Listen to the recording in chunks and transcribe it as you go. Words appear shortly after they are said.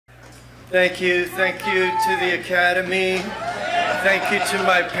Thank you to the Academy. Thank you to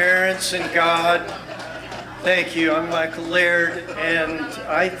my parents and God. Thank you. I'm Michael Laird, and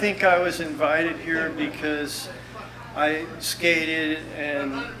I think I was invited here because I skated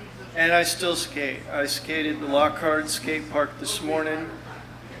and I still skate. I skated the Lockhart skate park this morning,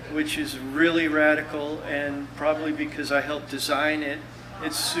 which is really radical, and probably because I helped design it.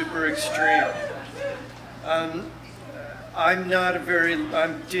 It's super extreme. I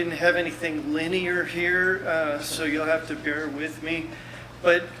didn't have anything linear here, so you'll have to bear with me.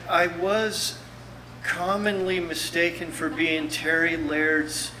 But I was commonly mistaken for being Terry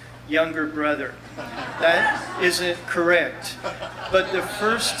Laird's younger brother. That isn't correct. But the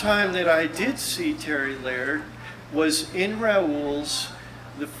first time that I did see Terry Laird was in Raoul's.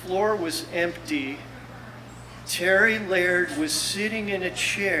 The floor was empty. Terry Laird was sitting in a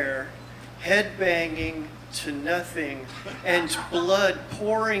chair, headbanging to nothing, and blood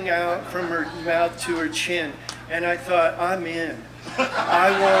pouring out from her mouth to her chin. And I thought, I'm in.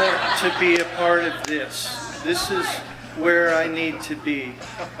 I want to be a part of this. This is where I need to be.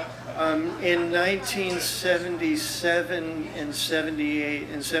 In 1977 and 78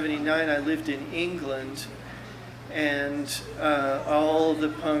 and 79, I lived in England, and all the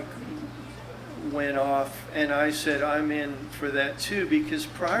punk went off, and I said, I'm in for that too, because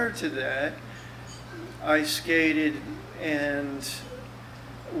prior to that, I skated and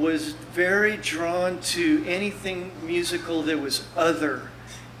was very drawn to anything musical that was other,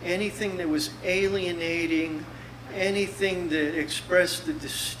 anything that was alienating, anything that expressed the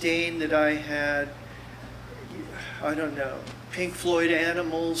disdain that I had. I don't know, Pink Floyd,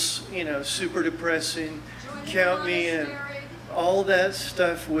 Animals, you know, super depressing, count me in. All that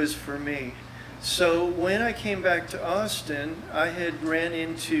stuff was for me. So when I came back to Austin, I had ran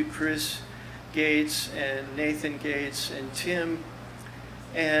into Chris Gates and Nathan Gates and Tim,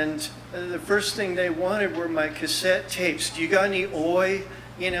 and the first thing they wanted were my cassette tapes. Do you got any Oi?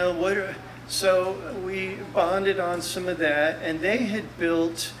 You know, so we bonded on some of that, and they had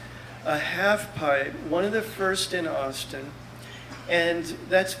built a half pipe, one of the first in Austin, and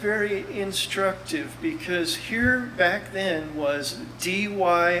that's very instructive because here back then was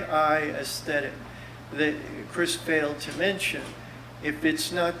DIY aesthetic that Chris failed to mention. If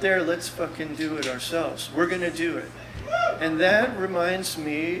it's not there, let's fucking do it ourselves. We're gonna do it. And that reminds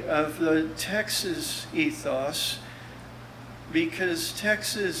me of the Texas ethos, because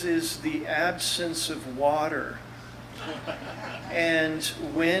Texas is the absence of water. And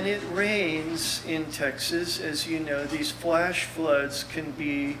when it rains in Texas, as you know, these flash floods can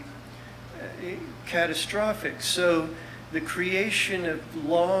be catastrophic. So the creation of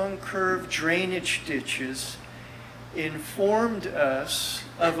long curved drainage ditches informed us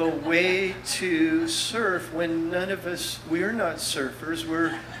of a way to surf when none of us, we're not surfers,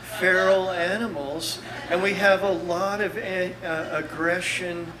 we're feral animals, and we have a lot of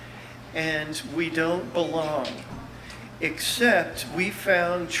aggression, and we don't belong. Except we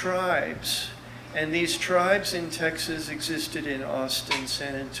found tribes, and these tribes in Texas existed in Austin,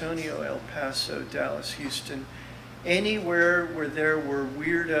 San Antonio, El Paso, Dallas, Houston. Anywhere where there were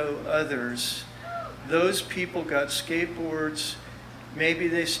weirdo others, those people got skateboards, maybe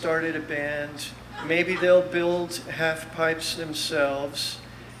they started a band, maybe they'll build half pipes themselves,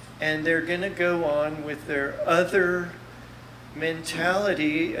 and they're gonna go on with their other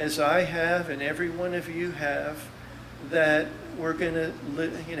mentality, as I have and every one of you have, that we're gonna,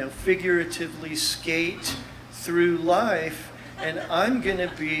 you know, figuratively skate through life, and I'm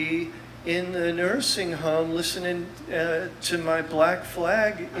gonna be in the nursing home listening to my Black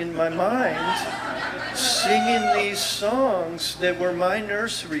Flag in my mind, singing these songs that were my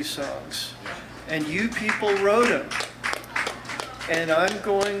nursery songs. And you people wrote them. And I'm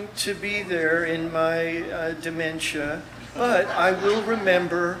going to be there in my dementia, but I will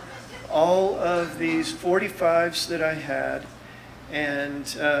remember all of these 45s that I had, and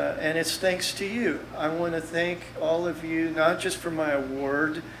it's thanks to you. I want to thank all of you, not just for my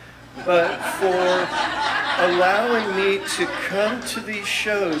award, but for allowing me to come to these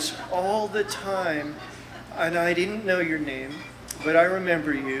shows all the time. And I didn't know your name, but I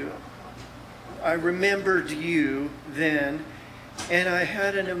remember you. I remembered you then, and I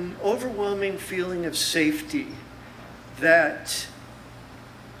had an overwhelming feeling of safety, that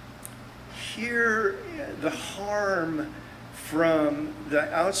here the harm from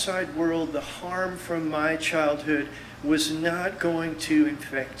the outside world, the harm from my childhood was not going to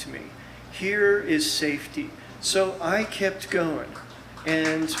infect me. Here is safety. So I kept going,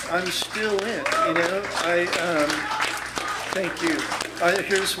 and I'm still in, you know. Thank you.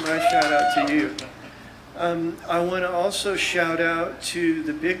 Here's my shout out to you. I want to also shout out to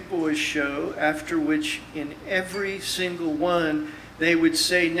the Big Boys show, after which in every single one they would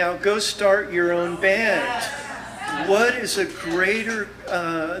say, now go start your own band. What is a greater,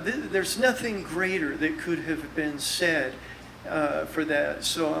 there's nothing greater that could have been said for that.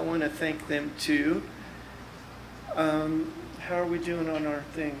 So I want to thank them too. How are we doing on our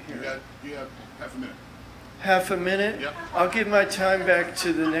thing here? You have half a minute. Half a minute? Yep. I'll give my time back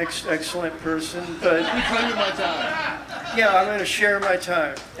to the next excellent person, but I'm claiming my time. yeah, I'm going to share my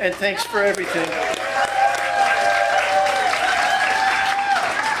time. And thanks for everything.